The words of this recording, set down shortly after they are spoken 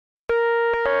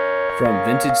From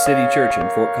Vintage City Church in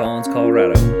Fort Collins,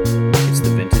 Colorado, it's the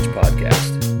Vintage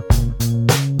Podcast.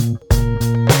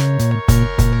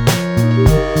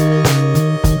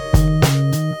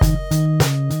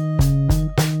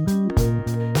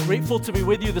 Grateful to be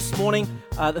with you this morning.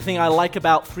 The thing I like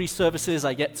about 3 services,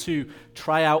 I get to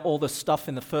try out all the stuff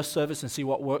in the first service and see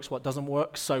what works, what doesn't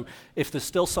work. So if there's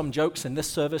still some jokes in this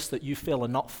service that you feel are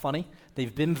not funny,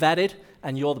 they've been vetted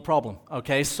and you're the problem,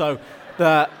 okay? So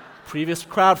the previous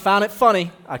crowd found it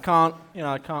funny. I can't.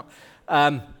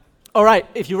 All right,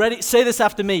 if you're ready, say this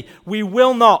after me. We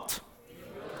will not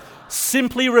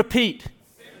simply repeat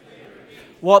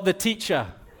what the teacher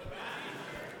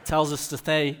tells us to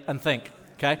say and think.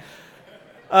 Okay,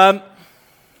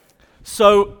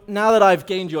 so now that I've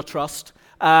gained your trust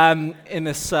in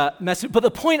this message, but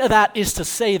the point of that is to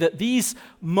say that these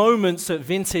moments at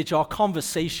Vintage are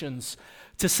conversations,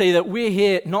 to say that we're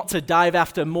here not to dive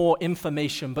after more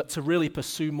information, but to really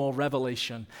pursue more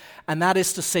revelation. And that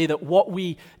is to say that what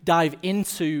we dive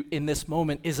into in this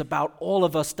moment is about all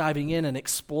of us diving in and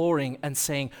exploring and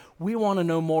saying, we want to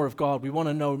know more of God, we want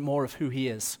to know more of who He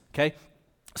is, okay?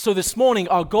 So this morning,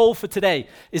 our goal for today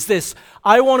is this.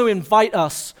 I want to invite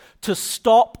us to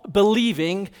stop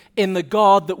believing in the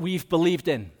God that we've believed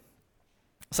in.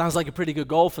 Sounds like a pretty good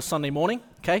goal for Sunday morning,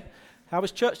 okay? How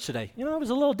was church today? You know, it was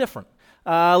a little different.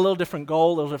 A little different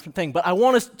goal, a little different thing. But I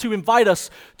want us to invite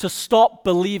us to stop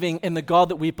believing in the God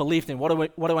that we've believed in. What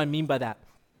do I mean by that?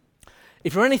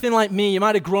 If you're anything like me, you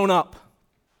might have grown up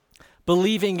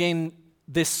believing in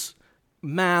this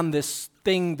man, this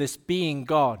thing, this being,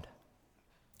 God.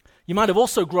 You might have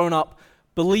also grown up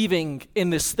believing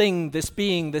in this thing, this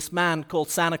being, this man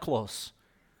called Santa Claus.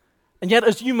 And yet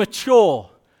as you mature,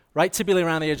 right, typically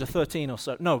around the age of 13 or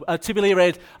so, typically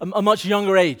around a much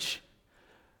younger age,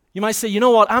 you might say, you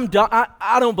know what, I'm done.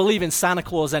 I don't believe in Santa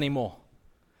Claus anymore.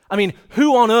 I mean,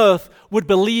 who on earth would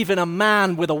believe in a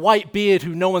man with a white beard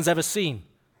who no one's ever seen?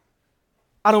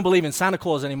 I don't believe in Santa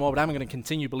Claus anymore, but I'm going to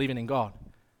continue believing in God.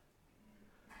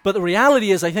 But the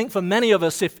reality is, I think for many of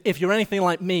us, if you're anything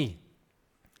like me,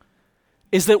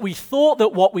 is that we thought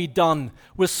that what we'd done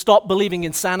was stop believing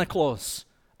in Santa Claus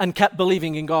and kept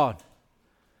believing in God.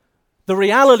 The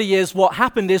reality is what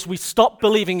happened is we stopped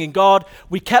believing in God,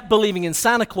 we kept believing in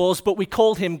Santa Claus, but we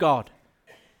called him God.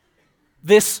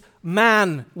 This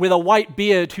man with a white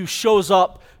beard who shows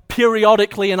up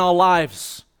periodically in our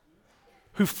lives,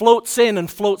 who floats in and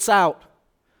floats out,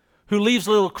 who leaves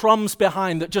little crumbs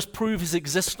behind that just prove his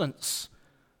existence,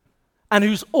 and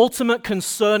whose ultimate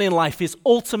concern in life, his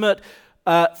ultimate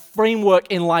framework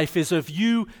in life is, have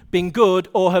you been good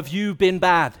or have you been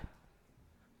bad?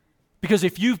 Because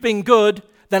if you've been good,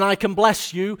 then I can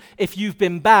bless you. If you've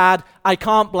been bad, I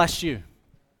can't bless you.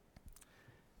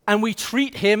 And we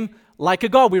treat him like a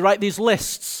God. We write these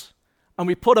lists and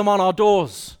we put them on our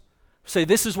doors. We say,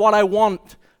 this is what I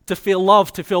want to feel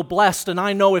loved, to feel blessed, and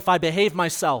I know if I behave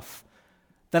myself,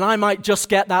 then I might just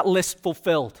get that list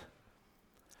fulfilled.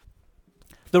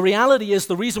 The reality is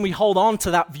the reason we hold on to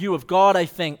that view of God, I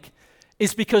think,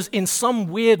 is because in some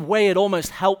weird way it almost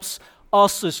helps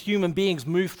us as human beings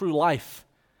move through life.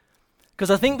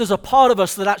 Because I think there's a part of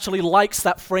us that actually likes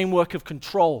that framework of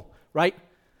control, right?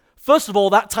 First of all,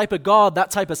 that type of God,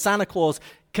 that type of Santa Claus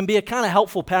can be a kind of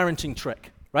helpful parenting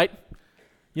trick, right?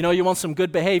 You know, you want some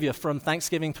good behavior from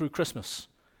Thanksgiving through Christmas.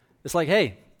 It's like,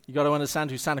 hey, you got to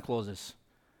understand who Santa Claus is.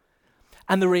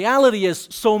 And the reality is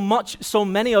so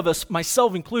many of us,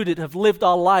 myself included, have lived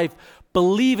our life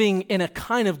believing in a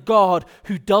kind of God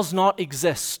who does not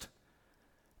exist.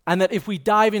 And that if we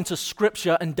dive into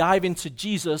Scripture and dive into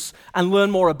Jesus and learn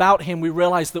more about Him, we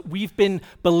realize that we've been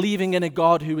believing in a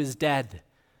God who is dead.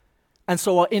 And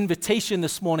so our invitation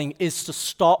this morning is to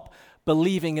stop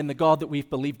believing in the God that we've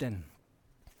believed in.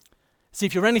 See,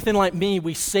 if you're anything like me,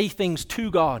 we say things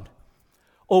to God,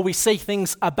 or we say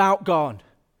things about God,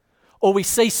 or we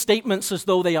say statements as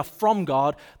though they are from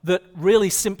God that really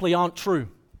simply aren't true.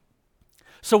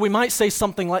 So we might say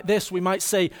something like this. We might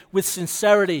say with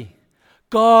sincerity,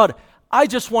 God, I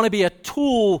just want to be a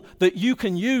tool that you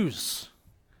can use.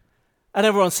 And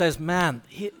everyone says, man,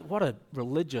 what a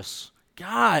religious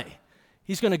guy.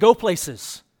 He's going to go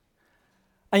places.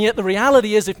 And yet the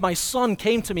reality is, if my son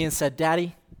came to me and said,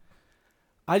 Daddy,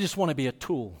 I just want to be a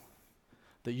tool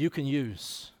that you can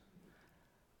use,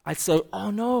 I'd say,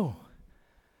 oh no,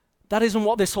 that isn't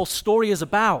what this whole story is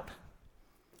about.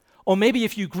 Or maybe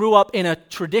if you grew up in a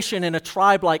tradition, in a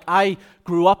tribe like I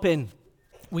grew up in,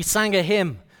 we sang a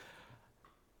hymn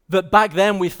that back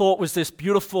then we thought was this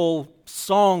beautiful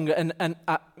song, and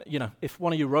if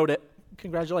one of you wrote it,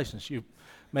 congratulations, you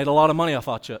made a lot of money off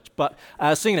our church, but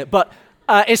singing it. But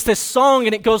It's this song,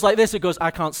 and it goes like this. It goes,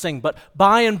 I can't sing, but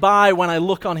by and by when I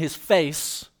look on his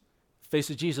face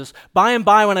of Jesus, by and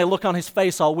by when I look on his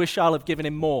face, I'll wish I'll have given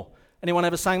him more. Anyone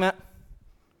ever sang that?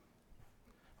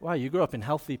 Wow, you grew up in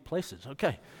healthy places.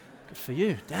 Okay, good for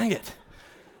you. Dang it.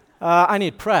 I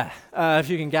need prayer, if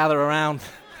you can gather around.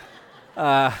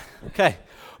 Okay.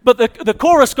 But the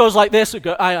chorus goes like this.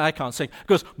 I can't sing. It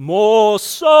goes, more,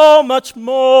 so much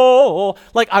more.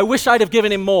 Like, I wish I'd have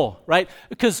given him more, right?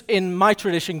 Because in my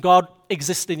tradition, God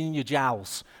existed in your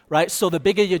jowls, right? So the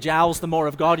bigger your jowls, the more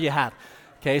of God you had.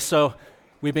 Okay, so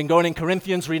we've been going in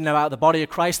Corinthians, reading about the body of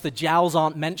Christ. The jowls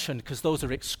aren't mentioned because those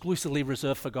are exclusively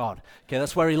reserved for God. Okay,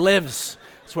 that's where he lives.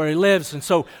 That's where he lives. And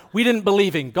so we didn't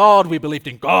believe in God, we believed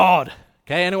in God.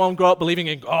 Okay, anyone grow up believing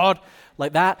in God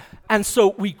like that? And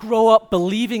so we grow up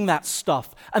believing that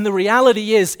stuff. And the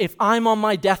reality is, if I'm on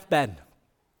my deathbed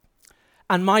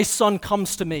and my son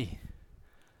comes to me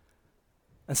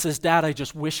and says, Dad, I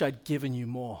just wish I'd given you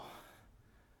more,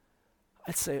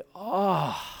 I'd say,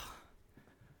 oh,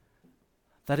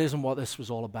 that isn't what this was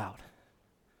all about.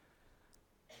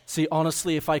 See,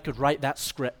 honestly, if I could write that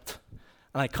script,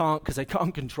 and I can't because I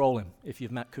can't control him, if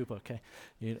you've met Cooper, okay?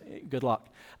 Good luck.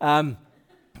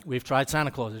 We've tried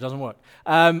Santa Claus. It doesn't work.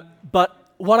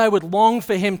 But what I would long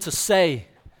for him to say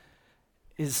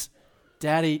is,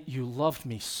 Daddy, you loved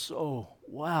me so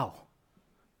well.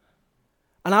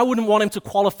 And I wouldn't want him to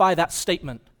qualify that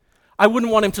statement. I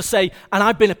wouldn't want him to say, and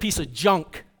I've been a piece of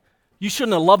junk. You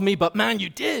shouldn't have loved me, but man, you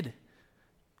did.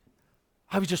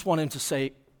 I would just want him to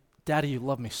say, Daddy, you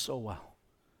love me so well.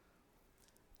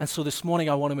 And so this morning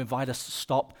I want to invite us to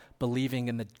stop believing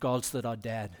in the gods that are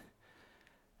dead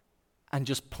and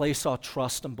just place our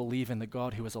trust and believe in the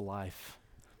God who is alive.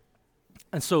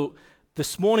 And so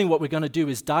this morning what we're going to do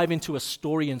is dive into a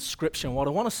story in Scripture. And what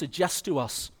I want to suggest to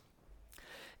us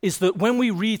is that when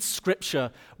we read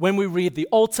Scripture, when we read the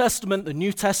Old Testament, the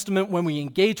New Testament, when we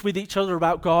engage with each other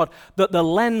about God, that the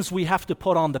lens we have to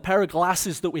put on, the pair of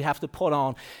glasses that we have to put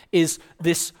on, is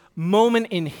this moment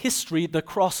in history, the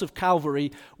cross of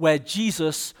Calvary, where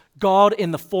Jesus, God in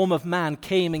the form of man,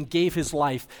 came and gave his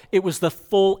life. It was the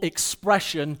full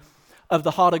expression of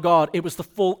the heart of God. It was the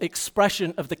full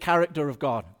expression of the character of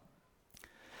God.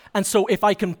 And so if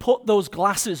I can put those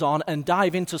glasses on and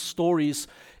dive into stories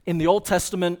in the Old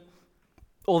Testament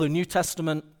or the New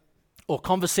Testament or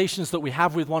conversations that we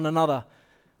have with one another,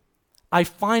 I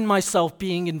find myself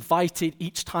being invited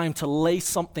each time to lay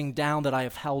something down that I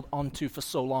have held onto for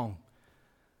so long.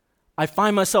 I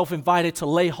find myself invited to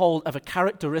lay hold of a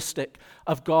characteristic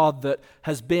of God that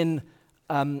has been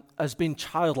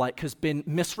childlike, has been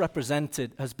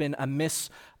misrepresented, has been a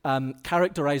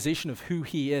mischaracterization of who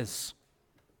he is.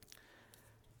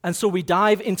 And so we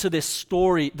dive into this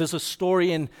story. There's a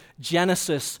story in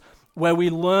Genesis where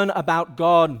we learn about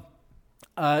God.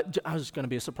 I was going to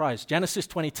be a surprise. Genesis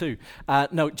 22.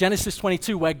 Genesis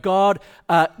 22, where God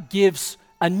gives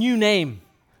a new name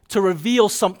to reveal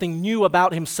something new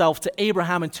about himself to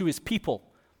Abraham and to his people.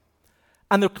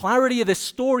 And the clarity of this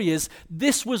story is,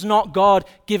 this was not God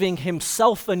giving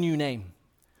himself a new name.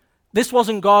 This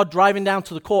wasn't God driving down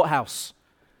to the courthouse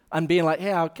and being like,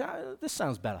 hey, this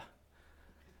sounds better.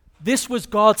 This was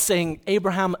God saying,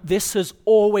 Abraham, this has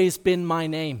always been my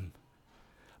name,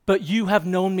 but you have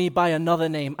known me by another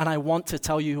name, and I want to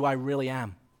tell you who I really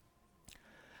am.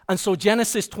 And so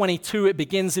Genesis 22, it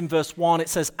begins in verse 1. It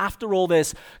says, after all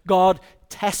this, God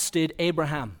tested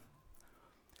Abraham.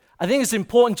 I think it's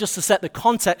important just to set the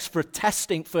context for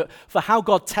testing, for how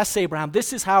God tests Abraham.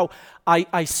 This is how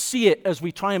I see it as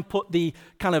we try and put the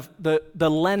kind of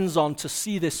the lens on to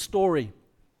see this story,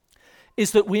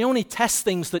 is that we only test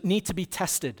things that need to be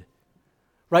tested,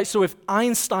 right? So if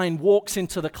Einstein walks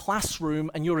into the classroom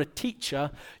and you're a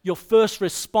teacher, your first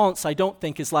response, I don't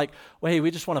think, is like, well, hey, we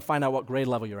just want to find out what grade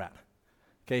level you're at.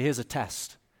 Okay, here's a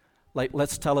test. Like,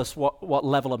 let's tell us what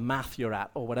level of math you're at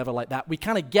or whatever like that. We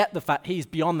kind of get the fact he's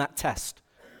beyond that test.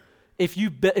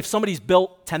 If somebody's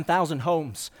built 10,000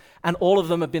 homes and all of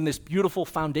them have been this beautiful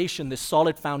foundation, this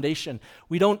solid foundation,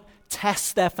 we don't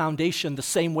test their foundation the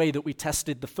same way that we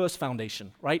tested the first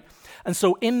foundation, right? And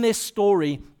so in this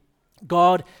story,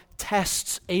 God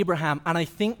tests Abraham, and I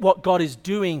think what God is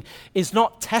doing is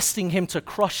not testing him to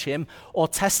crush him or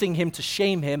testing him to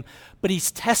shame him, but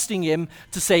he's testing him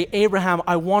to say, Abraham,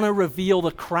 I want to reveal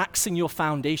the cracks in your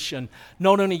foundation,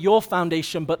 not only your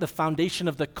foundation, but the foundation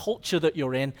of the culture that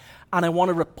you're in, and I want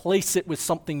to replace it with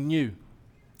something new.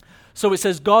 So it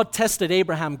says, God tested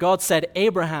Abraham. God said,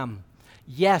 Abraham,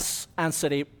 yes,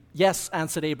 answered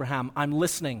Abraham, I'm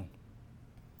listening.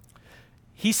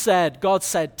 God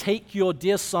said, take your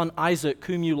dear son Isaac,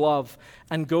 whom you love,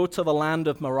 and go to the land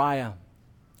of Moriah.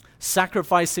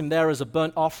 Sacrifice him there as a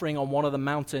burnt offering on one of the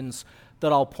mountains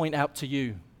that I'll point out to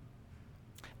you."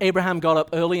 Abraham got up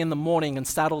early in the morning and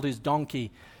saddled his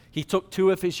donkey. He took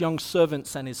 2 of his young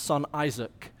servants and his son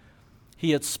Isaac. He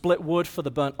had split wood for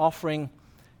the burnt offering.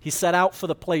 He set out for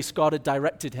the place God had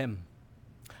directed him.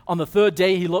 On the 3rd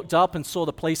day, he looked up and saw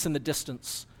the place in the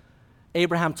distance.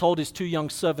 Abraham told his 2 young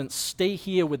servants, "Stay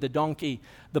here with the donkey.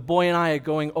 The boy and I are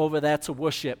going over there to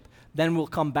worship. Then we'll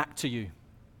come back to you."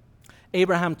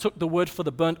 Abraham took the wood for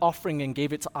the burnt offering and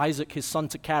gave it to Isaac, his son,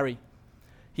 to carry.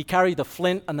 He carried the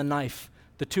flint and the knife.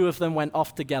 The 2 of them went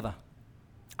off together.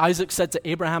 Isaac said to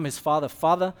Abraham, his father,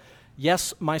 "Father,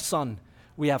 yes, my son,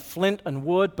 we have flint and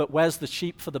wood, but where's the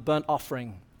sheep for the burnt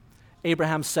offering?"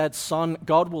 Abraham said, "Son,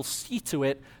 God will see to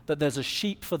it that there's a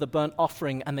sheep for the burnt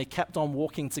offering," and they kept on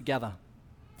walking together.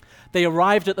 They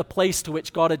arrived at the place to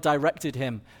which God had directed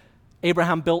him.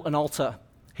 Abraham built an altar.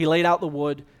 He laid out the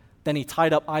wood, then he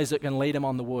tied up Isaac and laid him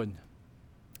on the wood.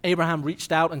 Abraham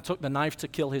reached out and took the knife to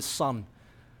kill his son.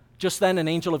 Just then an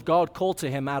angel of God called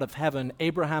to him out of heaven,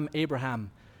 "Abraham,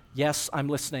 Abraham." "Yes, I'm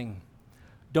listening."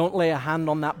 "Don't lay a hand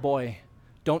on that boy.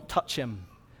 Don't touch him.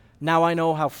 Now I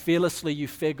know how fearlessly you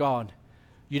fear God.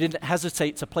 You didn't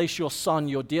hesitate to place your son,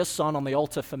 your dear son, on the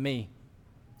altar for me."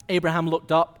 Abraham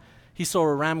looked up. He saw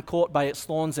a ram caught by its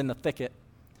thorns in the thicket.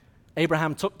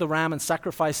 Abraham took the ram and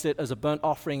sacrificed it as a burnt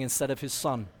offering instead of his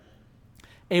son.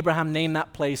 Abraham named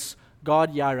that place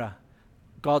God Yireh.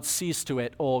 God sees to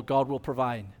it, or God will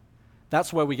provide.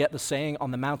 That's where we get the saying,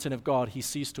 "On the mountain of God, he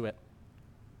sees to it."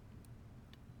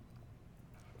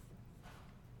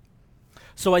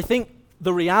 So I think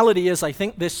the reality is, I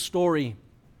think this story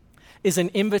is an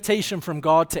invitation from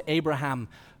God to Abraham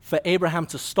for Abraham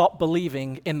to stop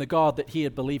believing in the God that he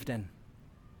had believed in.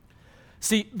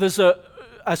 See, there's a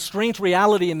strange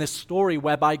reality in this story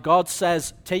whereby God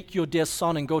says, "Take your dear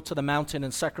son and go to the mountain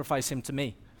and sacrifice him to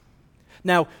me."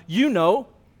 Now, you know,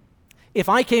 if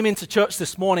I came into church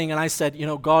this morning and I said,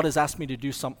 God has asked me to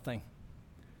do something.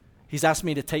 He's asked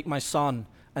me to take my son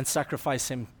and sacrifice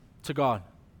him to God.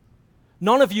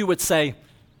 None of you would say,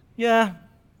 "Yeah,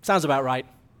 sounds about right."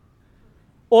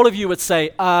 All of you would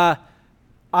say,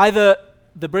 either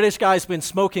the British guy's been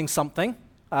smoking something,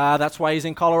 that's why he's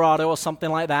in Colorado or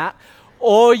something like that,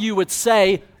 or you would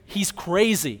say, "He's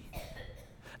crazy."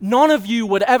 None of you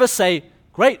would ever say,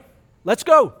 "Great, let's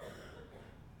go."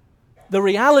 The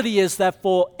reality is,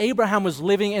 therefore, Abraham was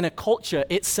living in a culture.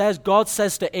 It says, God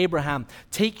says to Abraham,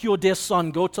 "Take your dear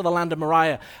son, go to the land of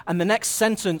Moriah." And the next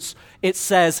sentence, it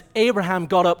says, Abraham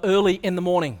got up early in the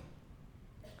morning.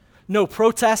 No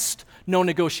protest, no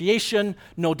negotiation,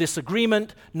 no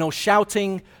disagreement, no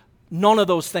shouting, none of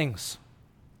those things.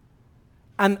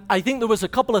 And I think there was a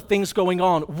couple of things going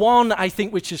on. One, I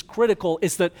think, which is critical,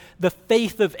 is that the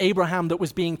faith of Abraham that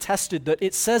was being tested, that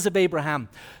it says of Abraham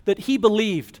that he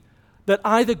believed that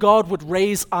either God would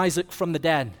raise Isaac from the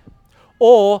dead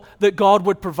or that God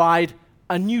would provide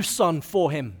a new son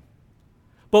for him.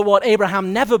 But what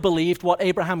Abraham never believed, what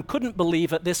Abraham couldn't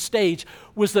believe at this stage,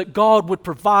 was that God would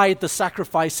provide the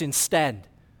sacrifice instead.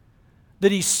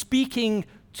 That he's speaking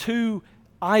to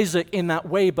Isaac in that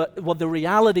way, but what the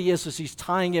reality is he's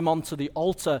tying him onto the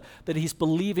altar, that he's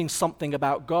believing something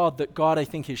about God that God, I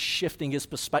think, is shifting his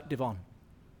perspective on.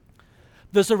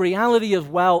 There's a reality as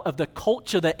well of the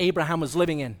culture that Abraham was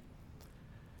living in.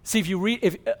 See,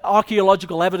 if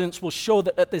archaeological evidence will show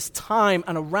that at this time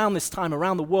and around this time,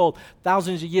 around the world,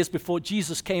 thousands of years before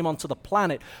Jesus came onto the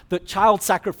planet, that child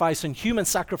sacrifice and human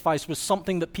sacrifice was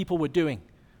something that people were doing.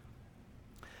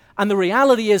 And the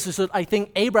reality is that I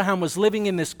think Abraham was living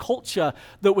in this culture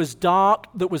that was dark,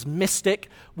 that was mystic,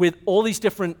 with all these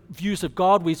different views of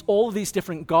God, with all of these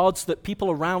different gods that people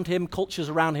around him, cultures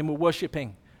around him were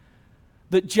worshiping.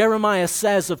 That Jeremiah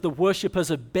says of the worshippers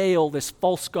of Baal, this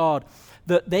false god,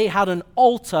 that they had an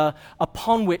altar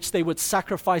upon which they would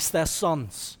sacrifice their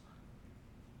sons.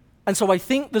 And so I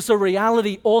think there's a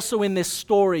reality also in this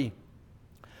story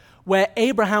where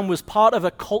Abraham was part of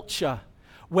a culture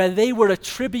where they were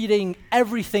attributing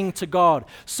everything to God.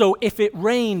 So if it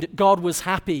rained, God was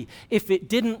happy. If it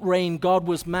didn't rain, God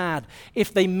was mad.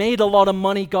 If they made a lot of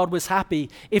money, God was happy.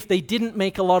 If they didn't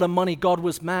make a lot of money, God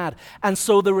was mad. And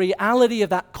so the reality of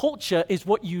that culture is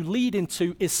what you lead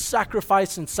into is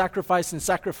sacrifice and sacrifice and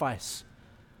sacrifice.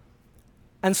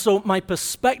 And so my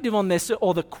perspective on this,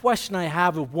 or the question I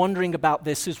have of wondering about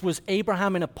this is, was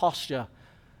Abraham in a posture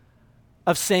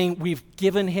of saying, we've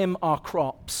given him our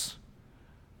crops,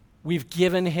 we've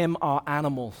given him our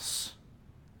animals,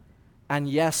 and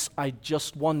yes, I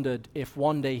just wondered if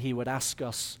one day he would ask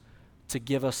us to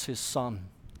give us his son,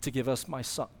 to give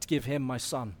him my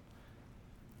son.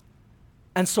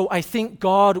 And so I think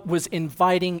God was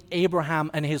inviting Abraham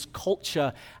and his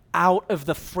culture out of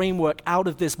the framework, out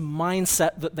of this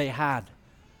mindset that they had,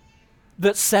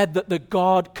 that said that the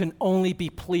God can only be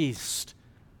pleased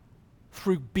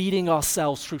through beating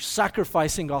ourselves, through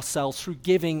sacrificing ourselves, through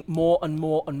giving more and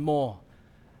more and more.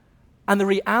 And the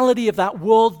reality of that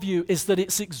worldview is that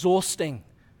it's exhausting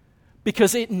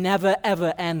because it never,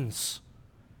 ever ends.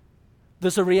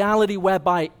 There's a reality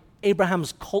whereby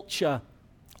Abraham's culture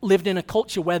lived in a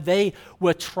culture where they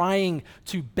were trying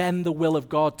to bend the will of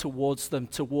God towards them,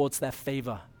 towards their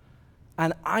favor.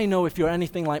 And I know if you're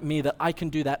anything like me that I can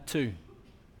do that too.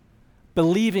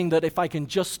 Believing that if I can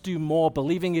just do more,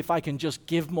 believing if I can just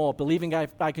give more, believing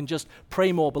if I can just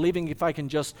pray more, believing if I can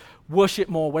just worship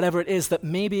more, whatever it is, that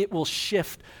maybe it will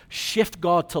shift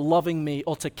God to loving me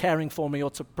or to caring for me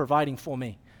or to providing for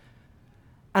me.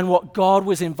 And what God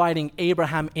was inviting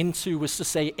Abraham into was to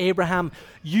say, Abraham,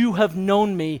 you have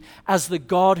known me as the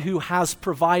God who has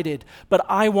provided, but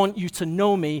I want you to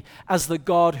know me as the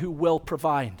God who will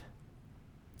provide.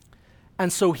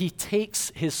 And so he takes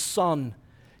his son,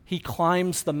 he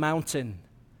climbs the mountain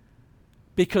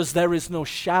because there is no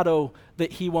shadow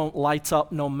that he won't light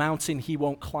up, no mountain he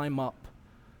won't climb up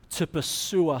to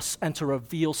pursue us and to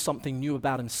reveal something new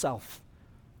about himself.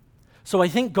 So I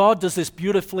think God does this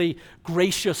beautifully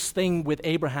gracious thing with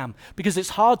Abraham because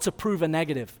it's hard to prove a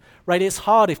negative, right? It's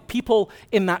hard if people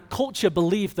in that culture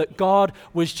believe that God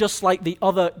was just like the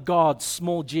other gods,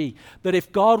 small g, that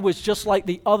if God was just like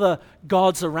the other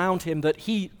gods around him, that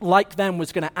he, like them,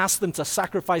 was going to ask them to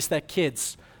sacrifice their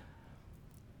kids.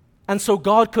 And so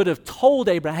God could have told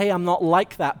Abraham, hey, I'm not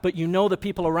like that, but you know the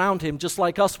people around him, just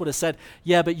like us, would have said,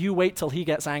 yeah, but you wait till he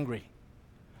gets angry.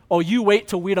 Or you wait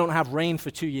till we don't have rain for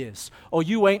 2 years. Or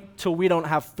you wait till we don't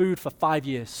have food for 5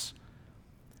 years.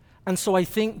 And so I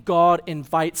think God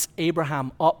invites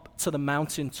Abraham up to the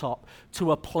mountaintop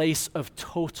to a place of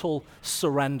total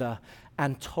surrender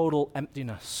and total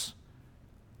emptiness.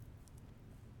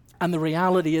 And the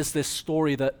reality is this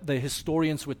story that the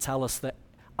historians would tell us that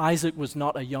Isaac was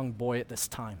not a young boy at this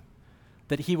time.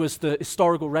 That he was, the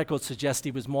historical records suggest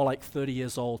he was more like 30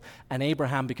 years old. And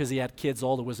Abraham, because he had kids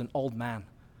older, was an old man.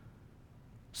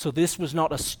 So this was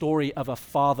not a story of a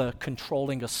father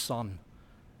controlling a son.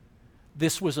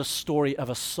 This was a story of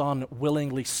a son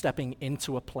willingly stepping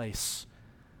into a place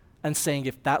and saying,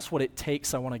 if that's what it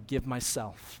takes, I want to give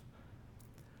myself.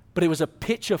 But it was a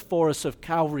picture for us of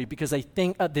Calvary because I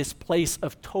think at this place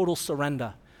of total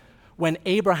surrender, when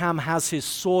Abraham has his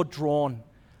sword drawn,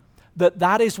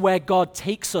 that is where God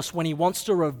takes us when he wants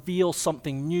to reveal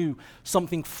something new,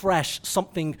 something fresh,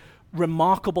 something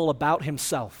remarkable about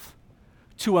himself.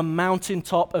 To a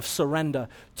mountaintop of surrender,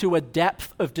 to a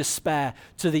depth of despair,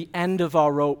 to the end of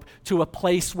our rope, to a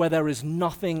place where there is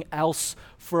nothing else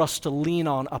for us to lean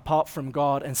on apart from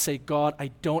God and say, God, I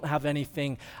don't have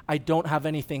anything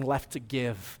left to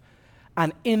give.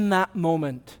 And in that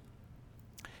moment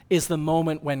is the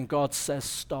moment when God says,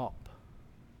 stop.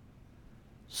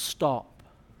 Stop.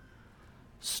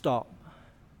 Stop.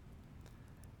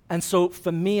 And so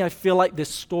for me, I feel like this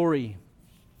story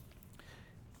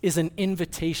is an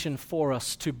invitation for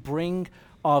us to bring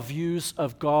our views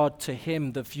of God to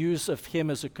him, the views of him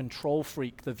as a control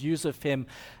freak, the views of him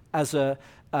as a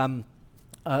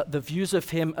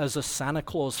Santa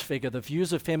Claus figure, the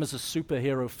views of him as a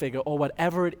superhero figure, or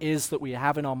whatever it is that we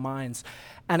have in our minds.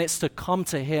 And it's to come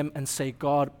to him and say,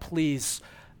 God, please,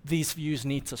 these views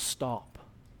need to stop.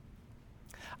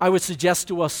 I would suggest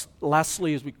to us,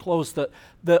 lastly, as we close, that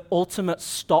the ultimate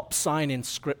stop sign in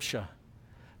Scripture,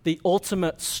 the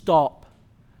ultimate stop,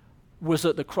 was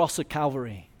at the cross of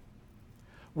Calvary,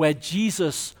 where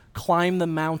Jesus climbed the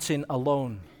mountain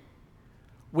alone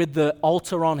with the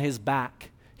altar on his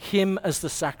back, him as the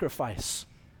sacrifice.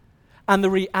 And the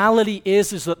reality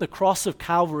is that the cross of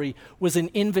Calvary was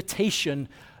an invitation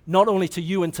not only to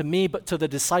you and to me, but to the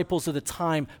disciples of the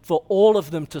time, for all of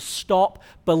them to stop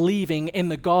believing in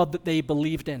the God that they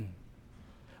believed in.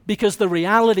 Because the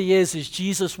reality is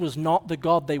Jesus was not the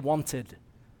God they wanted.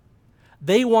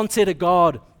 They wanted a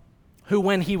God who,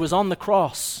 when he was on the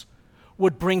cross,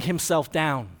 would bring himself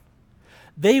down.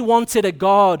 They wanted a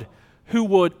God who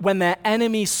would, when their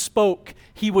enemies spoke,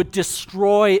 he would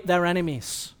destroy their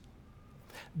enemies.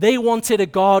 They wanted a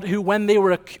God who, when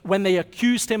they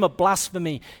accused him of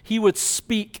blasphemy, he would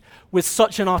speak with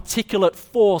such an articulate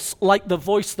force, like the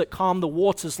voice that calmed the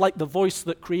waters, like the voice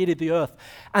that created the earth,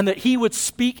 and that he would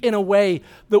speak in a way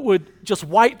that would just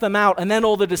wipe them out, and then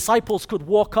all the disciples could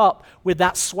walk up with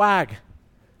that swag.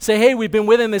 Say, hey, we've been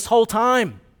with him this whole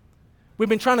time. We've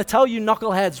been trying to tell you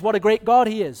knuckleheads what a great God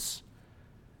he is.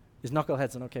 Is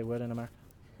knuckleheads an okay word in America?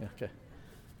 Yeah, okay.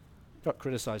 Got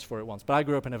criticized for it once, but I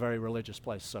grew up in a very religious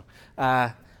place. So,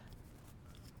 but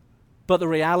the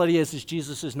reality is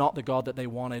Jesus is not the God that they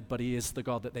wanted, but he is the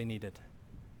God that they needed.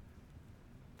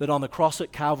 That on the cross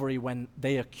at Calvary, when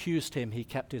they accused him, he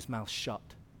kept his mouth shut.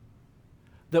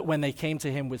 That when they came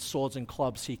to him with swords and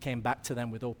clubs, he came back to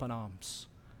them with open arms.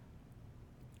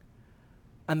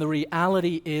 And the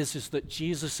reality is that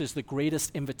Jesus is the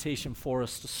greatest invitation for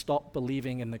us to stop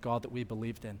believing in the God that we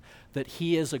believed in. That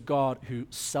he is a God who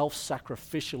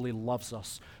self-sacrificially loves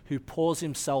us, who pours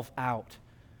himself out,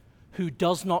 who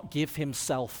does not give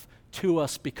himself to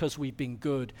us because we've been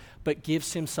good, but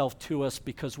gives himself to us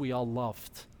because we are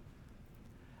loved.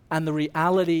 And the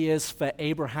reality is for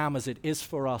Abraham, as it is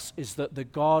for us, is that the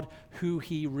God who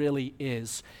he really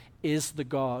is the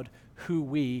God who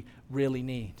we really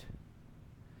need.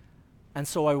 And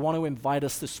so I want to invite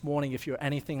us this morning, if you're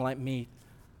anything like me,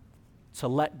 to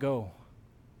let go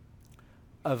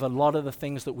of a lot of the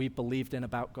things that we believed in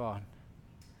about God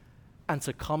and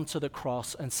to come to the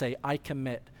cross and say, I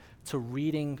commit to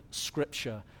reading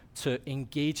Scripture, to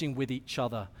engaging with each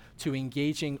other, to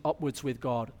engaging upwards with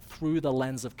God through the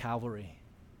lens of Calvary.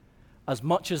 As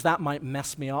much as that might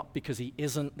mess me up because he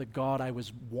isn't the God I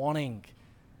was wanting,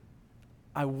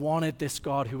 I wanted this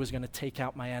God who was going to take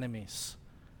out my enemies.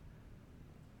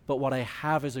 But what I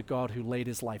have is a God who laid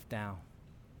his life down.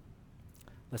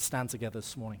 Let's stand together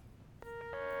this morning.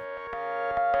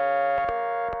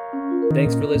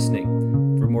 Thanks for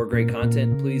listening. For more great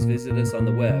content, please visit us on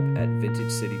the web at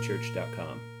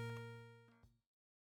vintagecitychurch.com.